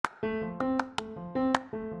Hey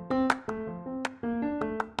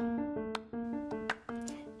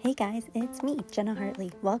guys, it's me, Jenna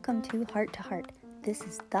Hartley. Welcome to Heart to Heart. This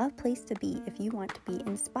is the place to be if you want to be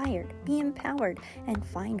inspired, be empowered, and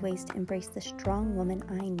find ways to embrace the strong woman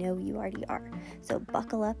I know you already are. So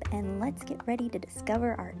buckle up and let's get ready to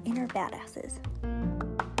discover our inner badasses.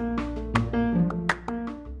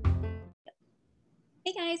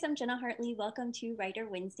 Hey guys, I'm Jenna Hartley. Welcome to Writer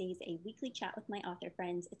Wednesdays, a weekly chat with my author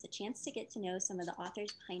friends. It's a chance to get to know some of the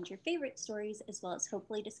authors behind your favorite stories, as well as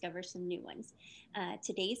hopefully discover some new ones.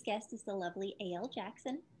 Today's guest is the lovely A.L.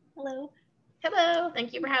 Jackson. Hello. Hello,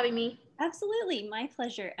 thank you for having me. Absolutely, my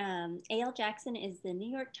pleasure. A.L. Jackson is the New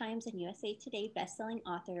York Times and USA Today bestselling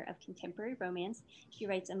author of contemporary romance. She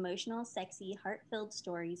writes emotional, sexy, heart-filled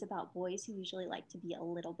stories about boys who usually like to be a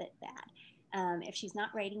little bit bad. If she's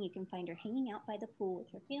not writing, you can find her hanging out by the pool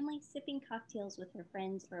with her family, sipping cocktails with her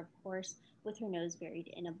friends, or of course, with her nose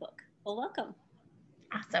buried in a book. Well, welcome.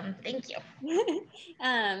 Awesome, thank you.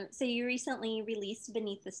 So you recently released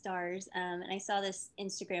Beneath the Stars, and I saw this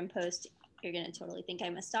Instagram post. You're going to totally think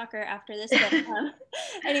I'm a stalker after this, but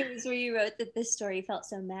anyways, where you wrote that this story felt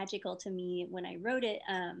so magical to me when I wrote it,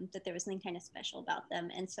 that there was something kind of special about them.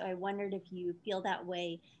 And so I wondered if you feel that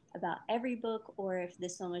way about every book, or if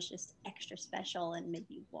this one was just extra special, and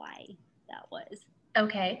maybe why that was.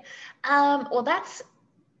 Okay. Well,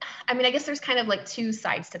 I guess there's kind of like two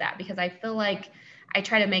sides to that, because I feel like I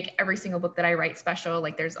try to make every single book that I write special.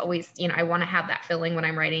 Like there's always, I want to have that feeling when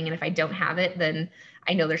I'm writing. And if I don't have it, then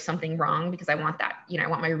I know there's something wrong, because I want that, I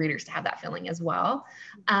want my readers to have that feeling as well.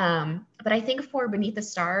 But I think for Beneath the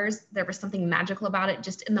Stars, there was something magical about it,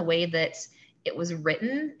 just in the way that it was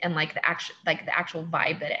written, and like the actual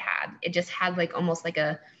vibe that it had. It just had like almost like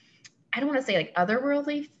a, I don't want to say like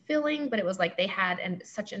otherworldly feeling, but it was like they had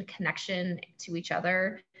such a connection to each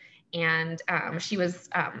other. And she was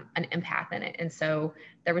an empath in it. And so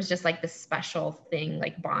there was just like this special thing,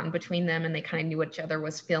 like bond between them. And they kind of knew what each other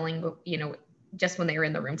was feeling, just when they were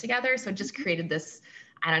in the room together. So it just created this,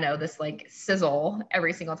 I don't know, this like sizzle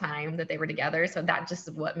every single time that they were together. So that just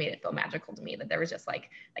is what made it feel magical to me, that there was just like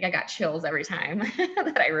I got chills every time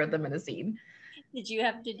that I wrote them in a scene. Did you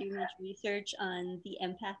have to do much research on the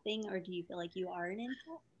empath thing, or do you feel like you are an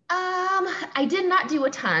empath? I did not do a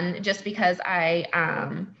ton, just because I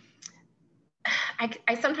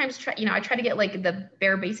sometimes try, I try to get like the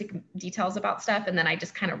bare basic details about stuff, and then I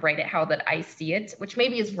just kind of write it how that I see it, which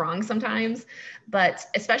maybe is wrong sometimes, but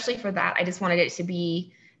especially for that, I just wanted it to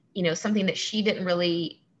be, something that she didn't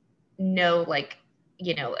really know, like,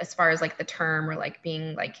 as far as like the term, or like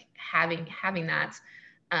being like having that,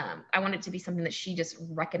 I want it to be something that she just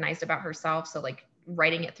recognized about herself. So like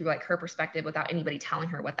writing it through like her perspective without anybody telling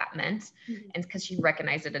her what that meant. Mm-hmm. And because she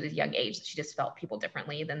recognized it at a young age, that she just felt people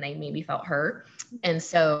differently than they maybe felt her. And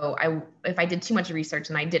so if I did too much research,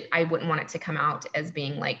 and I wouldn't want it to come out as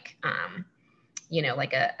being like,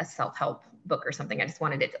 like a self-help book or something. I just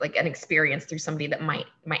wanted it like an experience through somebody that might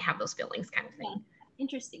have those feelings, kind of thing. Yeah.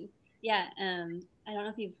 Interesting. Yeah. I don't know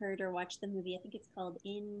if you've heard or watched the movie. I think it's called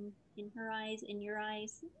In Her Eyes, In Your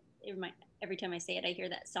Eyes. Every time I say it, I hear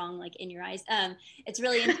that song, like In Your Eyes. It's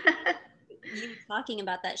really interesting. You talking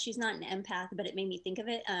about that. She's not an empath, but it made me think of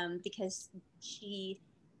it, because she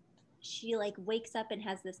like wakes up and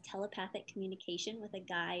has this telepathic communication with a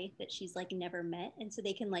guy that she's like never met, and so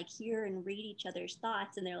they can like hear and read each other's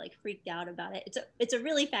thoughts, and they're like freaked out about it. It's a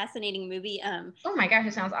really fascinating movie. Oh my gosh,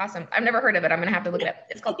 it sounds awesome. I've never heard of it. I'm gonna have to look it up.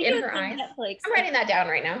 It's called In Her Eyes. Netflix. I'm writing that down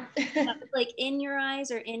right now. Like In Your Eyes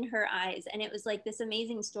or In Her Eyes, and it was like this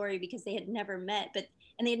amazing story, because they had never met,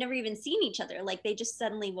 and they had never even seen each other. Like they just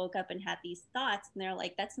suddenly woke up and had these thoughts, and they're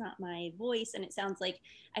like, that's not my voice. And it sounds like,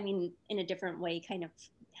 in a different way, kind of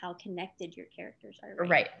how connected your characters are.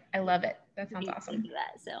 Right. I love it. That sounds awesome.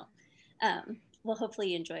 That. So, well,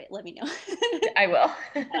 hopefully you enjoy it. Let me know. I will.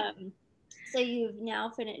 So you've now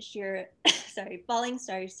finished your, Falling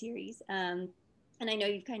Stars series. And I know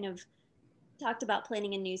you've kind of talked about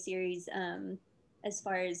planning a new series, as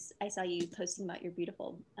far as I saw you posting about your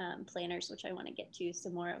beautiful planners, which I want to get to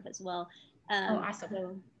some more of as well. Awesome.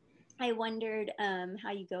 So I wondered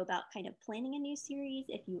how you go about kind of planning a new series,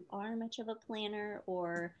 if you are much of a planner,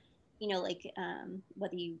 or,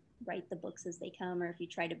 whether you write the books as they come, or if you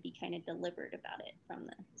try to be kind of deliberate about it from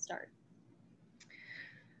the start.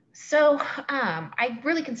 So I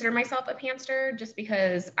really consider myself a pantser, just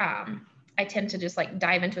because I tend to just like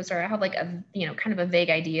dive into a story. I have like a, kind of a vague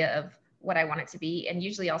idea of what I want it to be. And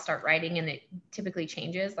usually I'll start writing and it typically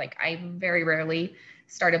changes. Like I very rarely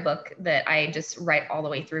start a book that I just write all the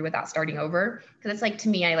way through without starting over. Cause it's like, to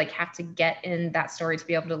me, I like have to get in that story to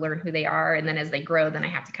be able to learn who they are. And then as they grow, then I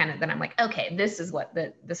have to then I'm like, okay, this is what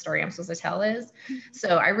the story I'm supposed to tell is.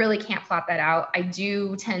 So I really can't plot that out. I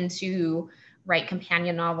do tend to write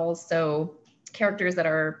companion novels. So characters that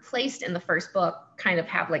are placed in the first book kind of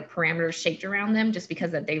have like parameters shaped around them just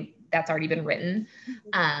because that's already been written.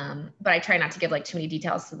 But I try not to give like too many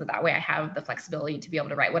details so that way I have the flexibility to be able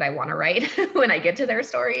to write what I want to write when I get to their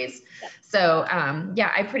stories. Yep. So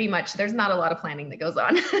yeah, I pretty much, there's not a lot of planning that goes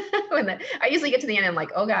on. I usually get to the end and I'm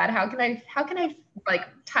like, oh God, how can I like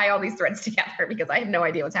tie all these threads together, because I have no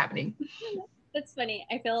idea what's happening. That's funny.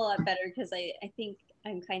 I feel a lot better because I think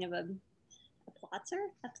I'm kind of a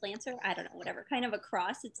planter, I don't know, whatever, kind of a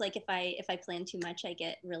cross. It's like if I plan too much, I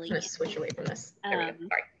get really I'm gonna switch away from this. There we go.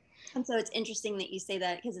 Sorry. And so it's interesting that you say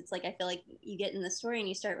that, because it's like I feel like you get in the story and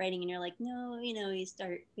you start writing and you're like, no, you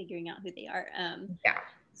start figuring out who they are. Yeah.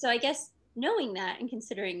 So I guess knowing that and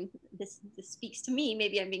considering this speaks to me,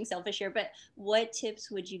 maybe I'm being selfish here, but what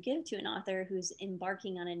tips would you give to an author who's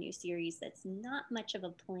embarking on a new series that's not much of a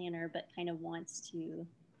planner but kind of wants to,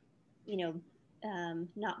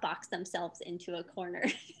 not box themselves into a corner?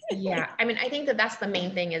 Yeah. I mean, I think that's the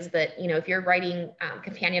main thing is that, if you're writing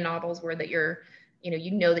companion novels where that you're,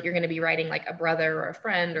 that you're going to be writing like a brother or a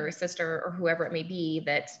friend or a sister or whoever it may be,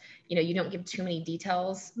 that, you don't give too many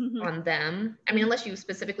details on them. I mean, unless you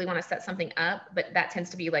specifically want to set something up, but that tends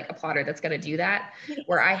to be like a plotter that's going to do that,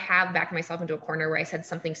 where I have backed myself into a corner where I said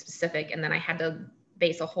something specific and then I had to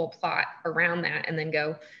base a whole plot around that and then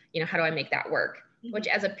go, how do I make that work? Which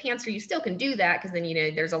as a pantser, you still can do that because then,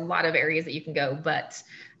 there's a lot of areas that you can go. But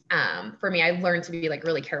for me, I learned to be like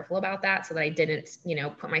really careful about that so that I didn't,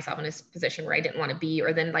 put myself in a position where I didn't want to be,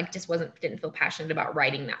 or then like just didn't feel passionate about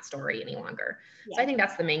writing that story any longer. Yeah. So I think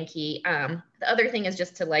that's the main key. The other thing is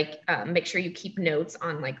just to like make sure you keep notes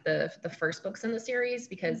on like the first books in the series,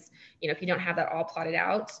 because, if you don't have that all plotted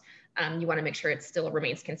out, you want to make sure it still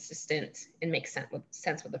remains consistent and makes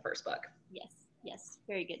sense with the first book. Yes.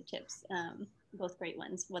 Very good tips. Both great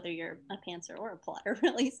ones, whether you're a pantser or a plotter,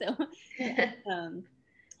 really. So,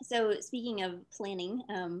 so speaking of planning,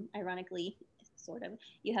 ironically, sort of,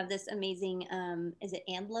 you have this amazing, is it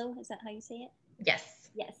Andlo? Is that how you say it? Yes.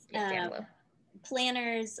 Andlo.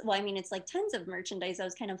 Planners. Well, I mean, it's like tons of merchandise. I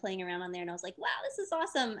was kind of playing around on there and I was like, wow, this is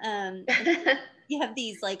awesome. You have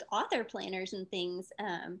these like author planners and things.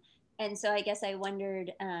 And so I guess I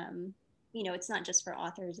wondered, it's not just for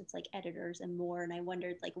authors, it's like editors and more. And I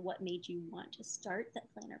wondered like what made you want to start that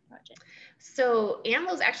planner project? So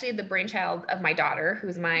Andlo is actually the brainchild of my daughter,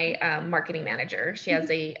 who's my marketing manager. She has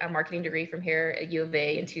a marketing degree from here at U of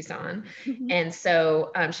A in Tucson. And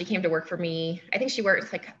so she came to work for me. I think she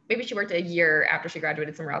worked a year after she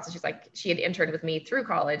graduated somewhere else. And she had interned with me through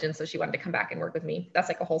college. And so she wanted to come back and work with me. That's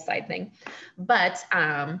like a whole side thing. But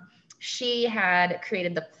she had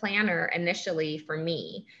created the planner initially for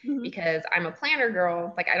me because I'm a planner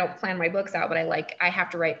girl. Like I don't plan my books out, but I have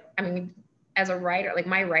to write. I mean, as a writer, like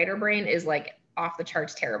my writer brain is like off the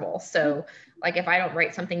charts terrible. So like if I don't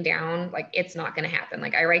write something down, like it's not going to happen.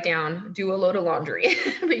 Like I write down, do a load of laundry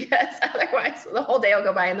because otherwise the whole day will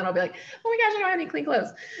go by and then I'll be like, oh my gosh, I don't have any clean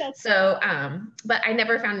clothes. So, but I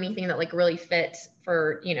never found anything that like really fit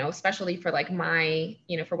for, especially for like my,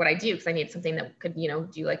 for what I do. Cause I needed something that could,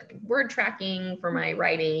 do like word tracking for my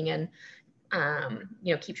writing and,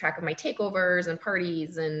 keep track of my takeovers and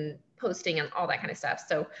parties and posting and all that kind of stuff.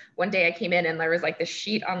 So one day I came in and there was like this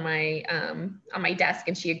sheet on my desk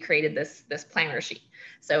and she had created this planner sheet.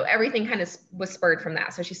 So everything kind of was spurred from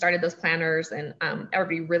that. So she started those planners and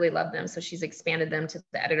everybody really loved them. So she's expanded them to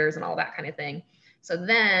the editors and all that kind of thing. So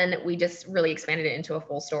then we just really expanded it into a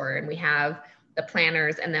full store and we have the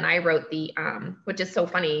planners. And then I wrote the, which is so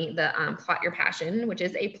funny, the Plot Your Passion, which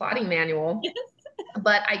is a plotting manual,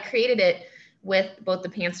 but I created it with both the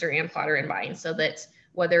pantser and plotter in mind so that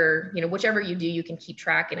whether, whichever you do, you can keep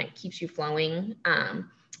track and it keeps you flowing.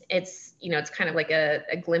 It's kind of like a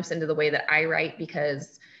glimpse into the way that I write,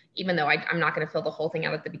 because even though I'm not going to fill the whole thing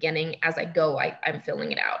out at the beginning, as I go, I'm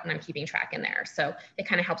filling it out and I'm keeping track in there. So it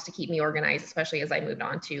kind of helps to keep me organized, especially as I moved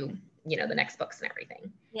on to, the next books and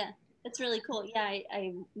everything. Yeah. That's really cool. Yeah,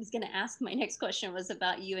 I was going to ask, my next question was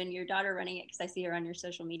about you and your daughter running it, because I see her on your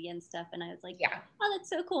social media and stuff. And I was like, yeah, oh, that's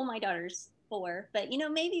so cool. My daughter's 4, but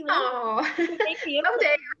maybe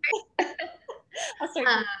someday. I'll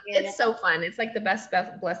start it's so fun. It's like the best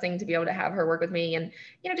blessing to be able to have her work with me and,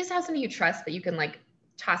 just have somebody you trust that you can like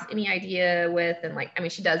toss any idea with. And like, I mean,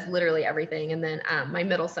 she does literally everything. And then my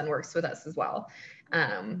middle son works with us as well.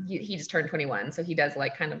 He just turned 21. So he does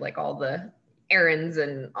like kind of like all the errands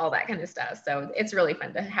and all that kind of stuff. So it's really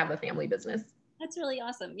fun to have a family business. That's really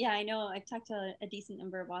awesome. Yeah, I know I've talked to a decent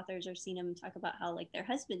number of authors or seen them talk about how like their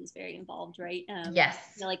husband's very involved, right? Yes.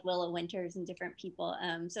 You know, like Willow Winters and different people.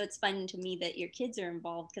 So it's fun to me that your kids are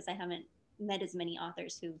involved because I haven't met as many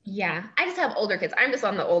authors who. Yeah, I just have older kids. I'm just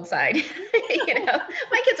on the old side.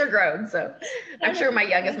 My kids are grown, so I'm sure my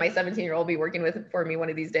youngest, my 17-year-old, will be working for me one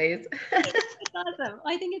of these days. That's awesome.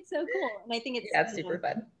 I think it's so cool, and I think it's super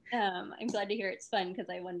fun. I'm glad to hear it's fun because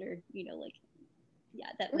I wonder, like,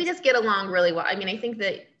 that we just get along really well. I mean, I think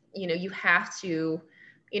that you have to,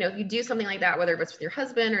 if you do something like that, whether it's with your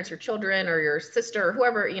husband or it's your children or your sister or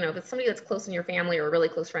whoever, if it's somebody that's close in your family or a really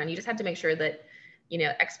close friend, you just have to make sure that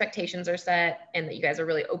expectations are set and that you guys are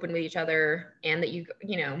really open with each other and that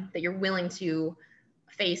that you're willing to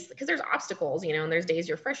face, because there's obstacles, and there's days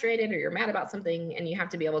you're frustrated or you're mad about something, and you have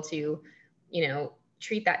to be able to,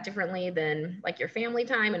 treat that differently than like your family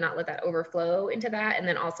time and not let that overflow into that. And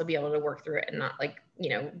then also be able to work through it and not like,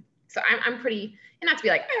 so I'm pretty, and not to be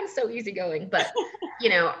like, I'm so easygoing, but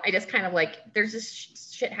I just kind of like, there's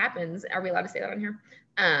just shit happens. Are we allowed to say that on here?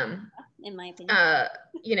 In my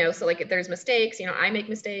opinion. So like if there's mistakes, I make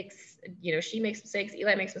mistakes, she makes mistakes,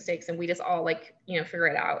 Eli makes mistakes, and we just all like, figure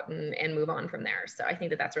it out and move on from there. So I think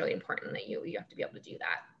that that's really important that you have to be able to do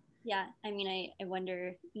that. Yeah. I mean, I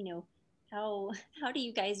wonder, how do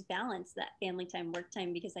you guys balance that family time, work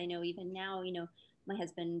time? Because I know even now, my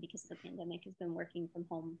husband, because of the pandemic, has been working from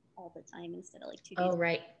home all the time instead of like 2 days. Oh,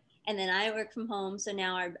 right. And then I work from home. So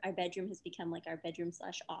now our bedroom has become like our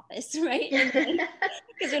bedroom/office, right?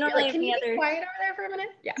 Because we don't really have any other quiet over there for a minute.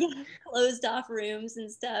 Yeah. Closed off rooms and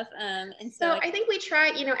stuff. And so I think we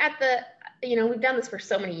try, we've done this for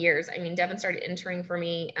so many years. I mean, Devin started interning for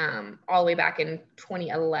me all the way back in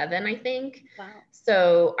 2011, I think. Wow.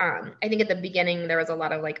 So I think at the beginning there was a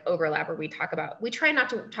lot of like overlap where we try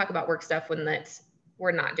not to talk about work stuff when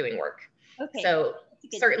we're not doing work. Okay. So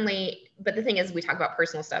certainly, but the thing is we talk about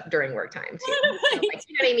personal stuff during work time too. So, like,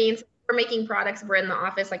 you know what I mean? So we're making products, we're in the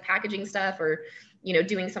office, like packaging stuff or,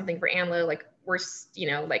 doing something for Anlo, like we're,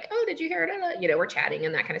 like, oh, did you hear it? We're chatting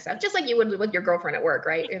and that kind of stuff, just like you would with your girlfriend at work,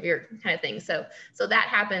 right? If you're kind of thing. So that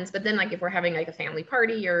happens. But then like if we're having like a family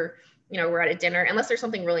party or, we're at a dinner, unless there's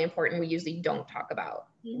something really important, we usually don't talk about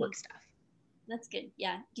work stuff. That's good.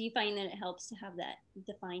 Yeah. Do you find that it helps to have that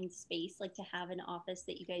defined space, like to have an office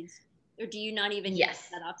that you guys, or do you not even use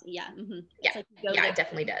that often? Yeah. Mm-hmm. Yeah. Like it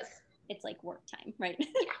definitely does. It's like work time, right?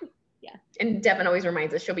 Yeah. And Devin always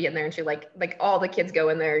reminds us, she'll be in there and she like all the kids go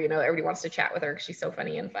in there, everybody wants to chat with her because she's so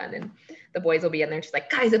funny and fun. And the boys will be in there and she's like,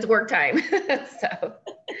 guys, it's work time. So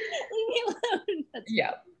leave me alone.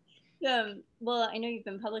 Yeah. Well, I know you've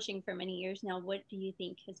been publishing for many years now. What do you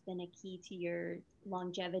think has been a key to your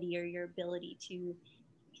longevity or your ability to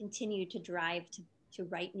continue to drive to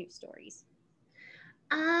write new stories?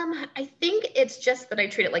 I think it's just that I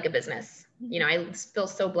treat it like a business. I feel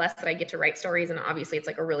so blessed that I get to write stories, and obviously it's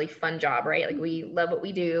like a really fun job, right? Like we love what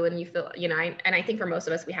we do, and you feel, I think for most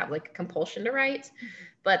of us, we have like a compulsion to write,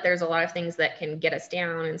 but there's a lot of things that can get us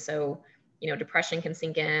down. And so, depression can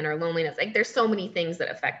sink in, or loneliness. Like there's so many things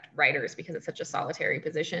that affect writers because it's such a solitary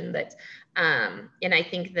position that, and I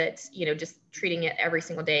think that, just treating it every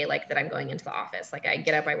single day, like that I'm going into the office, like I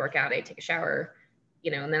get up, I work out, I take a shower,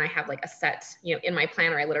 and then I have like a set, in my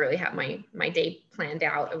planner, I literally have my day planned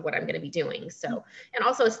out of what I'm going to be doing. So, and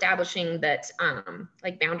also establishing that,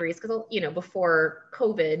 like boundaries, because, before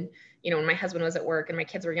COVID, when my husband was at work and my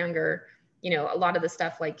kids were younger, a lot of the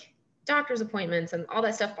stuff like doctor's appointments and all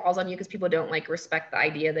that stuff falls on you because people don't like respect the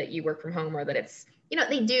idea that you work from home, or that it's,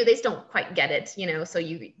 they just don't quite get it, so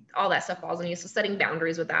all that stuff falls on you. So setting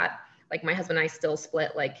boundaries with that, like my husband and I still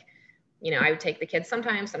split, like, I would take the kids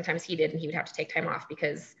sometimes he did, and he would have to take time off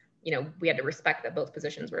because, we had to respect that both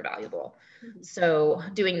positions were valuable. So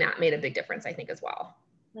doing that made a big difference, I think, as well.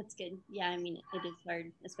 That's good. Yeah. I mean, it is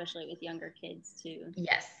hard, especially with younger kids to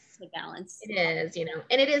balance. It is,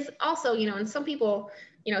 and it is also, and some people,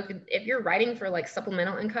 if you're writing for like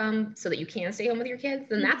supplemental income so that you can stay home with your kids,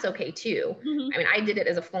 then that's okay too. I mean, I did it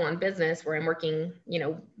as a full-on business where I'm working,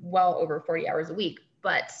 well over 40 hours a week,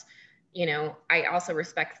 but I also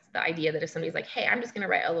respect the idea that if somebody's like, hey, I'm just going to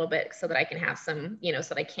write a little bit so that I can have some,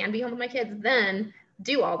 so that I can be home with my kids, then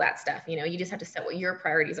do all that stuff. You just have to set what your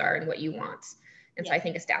priorities are and what you want. And so I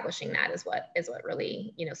think establishing that is what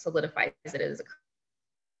really, solidifies it as a career.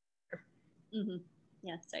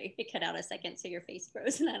 Yeah. Sorry, it cut out a second. So your face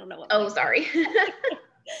froze and I don't know what. Oh, sorry.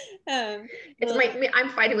 It's well, I'm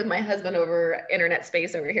fighting with my husband over internet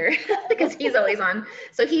space over here because he's always on.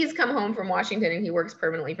 So he's come home from Washington and he works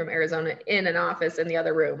permanently from Arizona in an office in the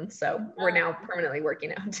other room. So we're now permanently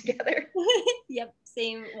working out together. Yep,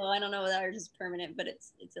 same. Well, I don't know whether ours is permanent, but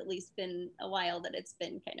it's at least been a while that it's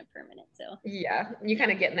been kind of permanent. So yeah, you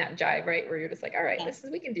kind of get in that jive, right? Where you're just like, all right, yeah.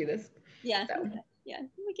 we can do this. Yeah, so. yeah,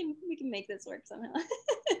 we can make this work somehow.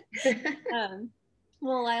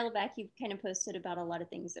 Well, a while back, you kind of posted about a lot of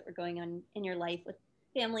things that were going on in your life with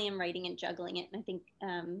family and writing and juggling it. And I think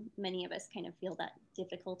many of us kind of feel that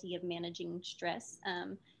difficulty of managing stress,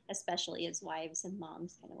 especially as wives and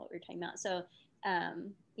moms, kind of what we we're talking about. So,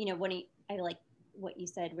 when I like what you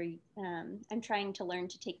said, where I'm trying to learn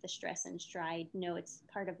to take the stress in stride, know it's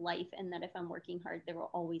part of life, and that if I'm working hard, there will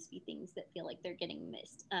always be things that feel like they're getting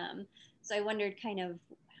missed. So I wondered kind of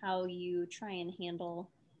how you try and handle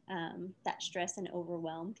that stress and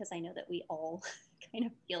overwhelm, because I know that we all kind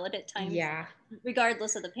of feel it at times. Yeah.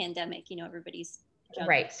 Regardless of the pandemic, everybody's juggling.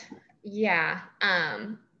 Right. Yeah.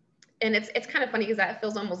 And it's kind of funny because that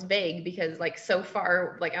feels almost vague because like so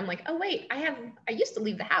far, like I'm like, oh wait, I used to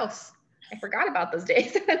leave the house. I forgot about those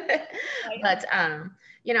days. But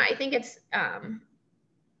I think it's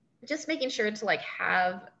just making sure to like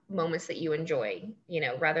have moments that you enjoy,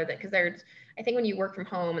 rather than, because I think when you work from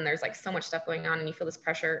home and there's like so much stuff going on and you feel this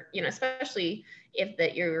pressure, especially if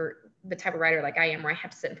that you're the type of writer like I am, where I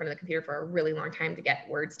have to sit in front of the computer for a really long time to get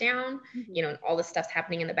words down, and all this stuff's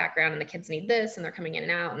happening in the background and the kids need this and they're coming in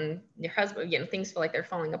and out and your husband, things feel like they're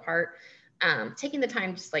falling apart. Taking the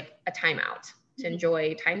time, just like a time out to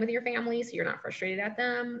enjoy time with your family so you're not frustrated at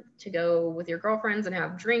them, to go with your girlfriends and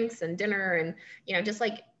have drinks and dinner and, just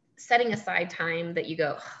like setting aside time that you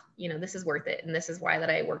go, this is worth it. And this is why that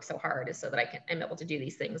I work so hard, is so that I'm able to do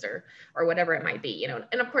these things or whatever it might be,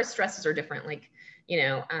 and of course stresses are different. Like,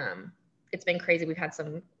 it's been crazy. We've had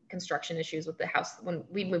some construction issues with the house when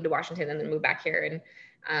we moved to Washington and then moved back here.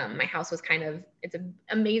 And my house was it's an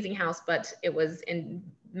amazing house, but it was in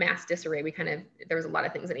mass disarray. There was a lot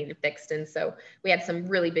of things that needed fixed. And so we had some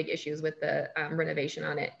really big issues with the renovation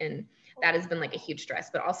on it. And that has been like a huge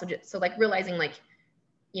stress, but also just, so like realizing like,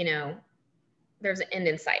 there's an end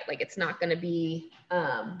in sight. Like it's not going to be,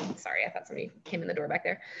 sorry, I thought somebody came in the door back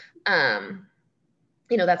there.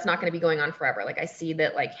 That's not going to be going on forever. Like I see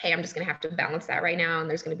that like, hey, I'm just going to have to balance that right now. And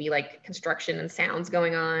there's going to be like construction and sounds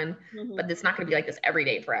going on, but it's not going to be like this every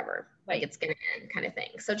day forever. Right. Like it's going to end kind of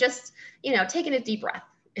thing. So just, taking a deep breath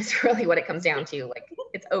is really what it comes down to. Like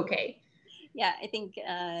it's okay. Yeah, I think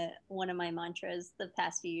one of my mantras the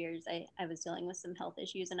past few years, I was dealing with some health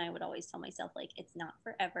issues, and I would always tell myself, like, it's not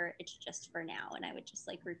forever, it's just for now. And I would just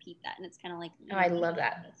like repeat that. And it's kind of like, oh, I love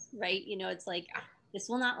that. Right? It's like, this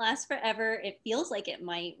will not last forever. It feels like it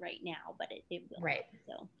might right now, but it will. Right.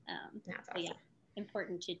 So, that's awesome. Yeah,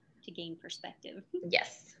 important to gain perspective.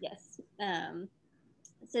 Yes. Yes.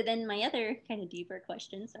 So then my other kind of deeper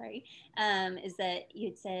question, is that you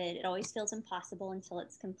had said it always feels impossible until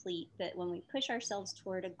it's complete, but when we push ourselves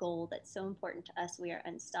toward a goal that's so important to us, we are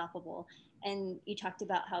unstoppable. And you talked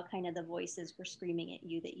about how kind of the voices were screaming at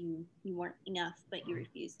you that you weren't enough, but you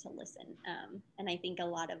refused to listen. And I think a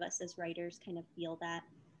lot of us as writers kind of feel that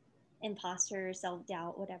imposter,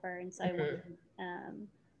 self-doubt, whatever. And so I wondered,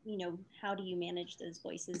 how do you manage those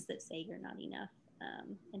voices that say you're not enough?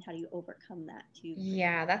 And how do you overcome that too?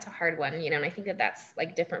 Yeah, that's a hard one, and I think that that's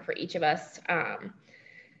like different for each of us. I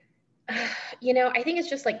think it's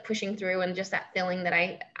just like pushing through and just that feeling that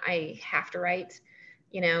I have to write,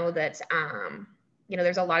 that,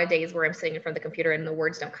 there's a lot of days where I'm sitting in front of the computer and the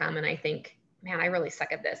words don't come. And I think, man, I really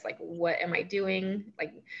suck at this. Like, what am I doing?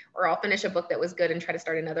 Like, or I'll finish a book that was good and try to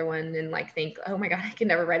start another one and like think, oh my God, I can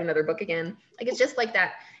never write another book again. Like, it's just like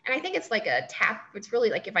that. And I think it's like it's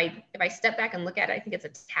really like, if I step back and look at it, I think it's a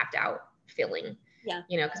tapped out feeling,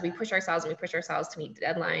 because we push ourselves to meet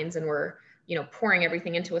deadlines and we're, pouring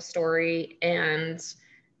everything into a story, and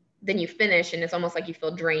then you finish and it's almost like you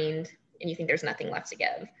feel drained and you think there's nothing left to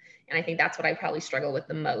give. And I think that's what I probably struggle with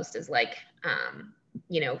the most is like,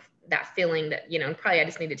 that feeling that, and probably I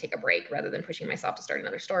just need to take a break rather than pushing myself to start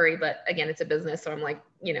another story. But again, it's a business. So I'm like,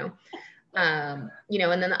 and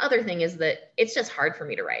then the other thing is that it's just hard for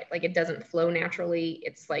me to write. Like it doesn't flow naturally.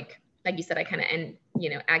 It's like you said, I kind of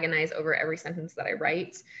agonize over every sentence that I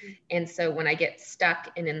write. And so when I get stuck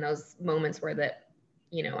and in those moments where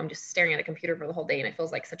I'm just staring at a computer for the whole day and it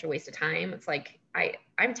feels like such a waste of time, it's like,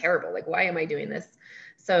 I'm terrible. Like, why am I doing this?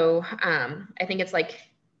 So I think it's like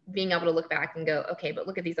being able to look back and go, okay, but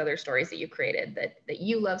look at these other stories that you created that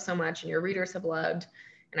you love so much and your readers have loved.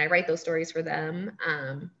 And I write those stories for them.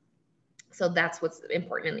 So that's what's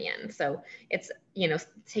important in the end. So it's,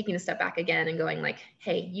 taking a step back again and going like,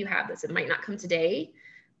 hey, you have this. It might not come today,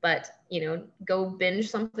 but, go binge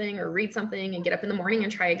something or read something and get up in the morning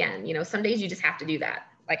and try again. Some days you just have to do that.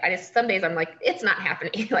 Like some days I'm like, it's not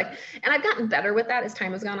happening. And I've gotten better with that as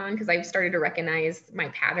time has gone on, because I've started to recognize my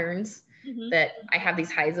patterns, that I have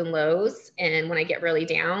these highs and lows. And when I get really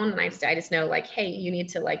down, and I just know like, hey, you need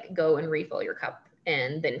to like go and refill your cup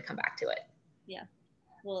and then come back to it. Yeah.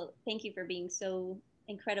 Well, thank you for being so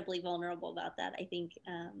incredibly vulnerable about that. I think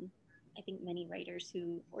many writers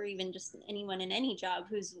or even just anyone in any job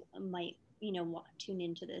who's might, tune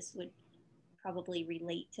into this would probably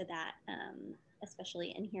relate to that,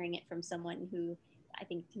 especially in hearing it from someone who I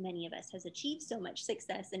think many of us has achieved so much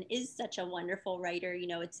success and is such a wonderful writer.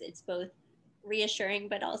 It's both reassuring,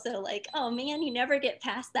 but also like, oh man, you never get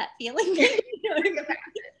past that feeling.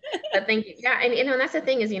 But thank you. Yeah. And that's the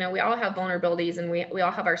thing is, we all have vulnerabilities, and we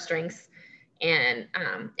all have our strengths. And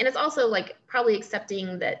it's also like probably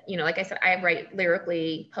accepting that, like I said, I write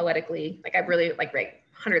lyrically, poetically, like I really like write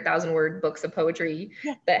 100,000 word books of poetry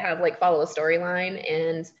that have like follow a storyline.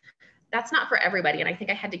 And that's not for everybody. And I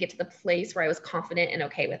think I had to get to the place where I was confident and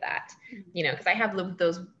okay with that, because I have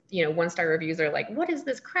those, 1-star reviews are like, what is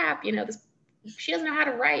this crap? She doesn't know how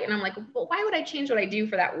to write. And I'm like, well, why would I change what I do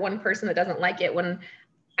for that one person that doesn't like it, when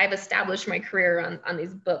I've established my career on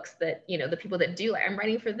these books that, the people that do like, I'm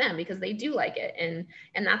writing for them because they do like it. And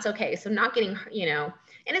that's okay. So not getting,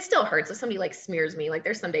 and it still hurts if somebody like smears me. Like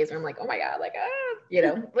there's some days where I'm like, oh my God, like,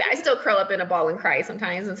 I still curl up in a ball and cry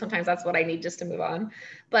sometimes. And sometimes that's what I need just to move on.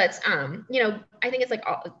 But, I think it's like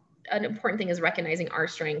an important thing is recognizing our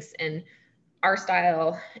strengths and our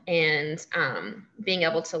style, and being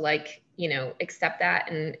able to like, accept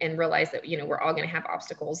that and realize that, we're all going to have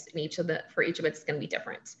obstacles, and for each of it's going to be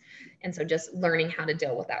different. And so just learning how to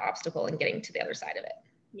deal with that obstacle and getting to the other side of it.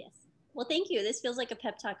 Yes. Well, thank you. This feels like a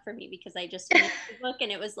pep talk for me, because I just finished the book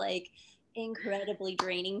and it was like incredibly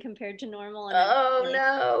draining compared to normal. And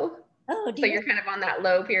no. Oh, so you're kind of on that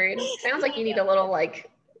low period. Sounds like you need a little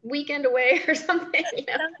like weekend away or something.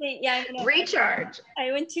 Something, yeah. Recharge.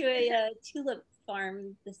 I went to a tulip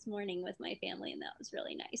farm this morning with my family, and that was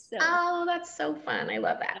really nice. So that's so fun. I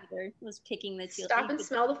love that. Was picking the tulips. Stop and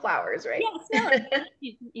smell the flowers, right? Yeah, smell it.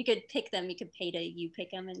 You could pick them. You could pay to pick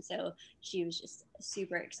them, and so she was just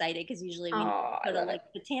super excited, because usually we go to like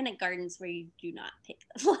botanic gardens where you do not pick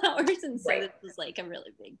the flowers, and so this was like a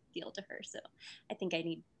really big deal to her. So I think I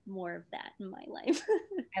need more of that in my life.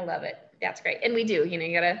 I love it. That's great, and we do.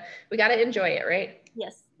 We gotta enjoy it, right?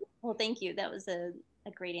 Yes. Well, thank you. That was a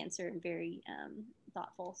great answer and very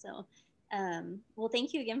thoughtful. So, well,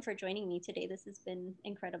 thank you again for joining me today. This has been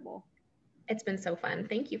incredible. It's been so fun.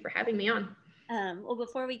 Thank you for having me on. Well,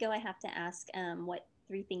 before we go, I have to ask what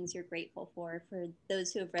 3 things you're grateful for. For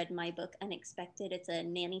those who have read my book, Unexpected, it's a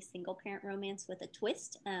nanny single parent romance with a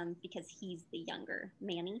twist, because he's the younger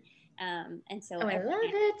Manny. And so I love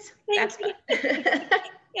it. That's fun.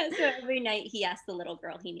 Yeah, so every night he asks the little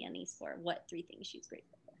girl he nannies for what 3 things she's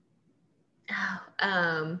grateful for.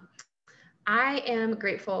 I am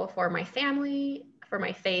grateful for my family, for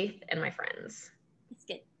my faith, and my friends. That's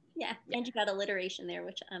good. Yeah. And you got alliteration there,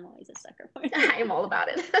 which I'm always a sucker for. I'm all about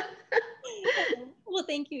it. Well,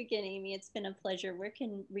 thank you again, Amy. It's been a pleasure. Where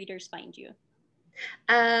can readers find you?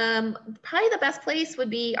 Probably the best place would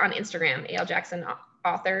be on Instagram, A.L. Jackson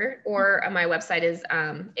Author, or my website is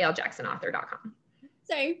aljacksonauthor.com.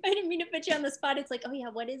 Sorry, I didn't mean to put you on the spot. It's like, oh yeah,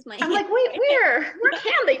 what is my? I'm like, wait, where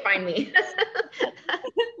can they find me?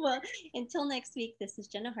 Well, until next week, this is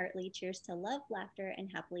Jenna Hartley. Cheers to love, laughter,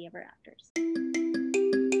 and happily ever afters.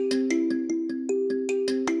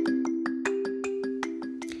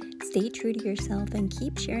 Stay true to yourself and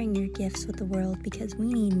keep sharing your gifts with the world, because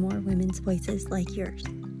we need more women's voices like yours.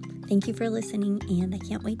 Thank you for listening, and I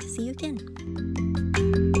can't wait to see you again.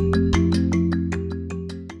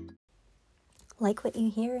 Like what you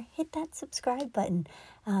hear, hit that subscribe button.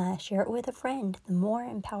 Share it with a friend. The more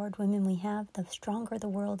empowered women we have, the stronger the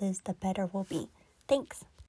world is, the better we'll be. Thanks.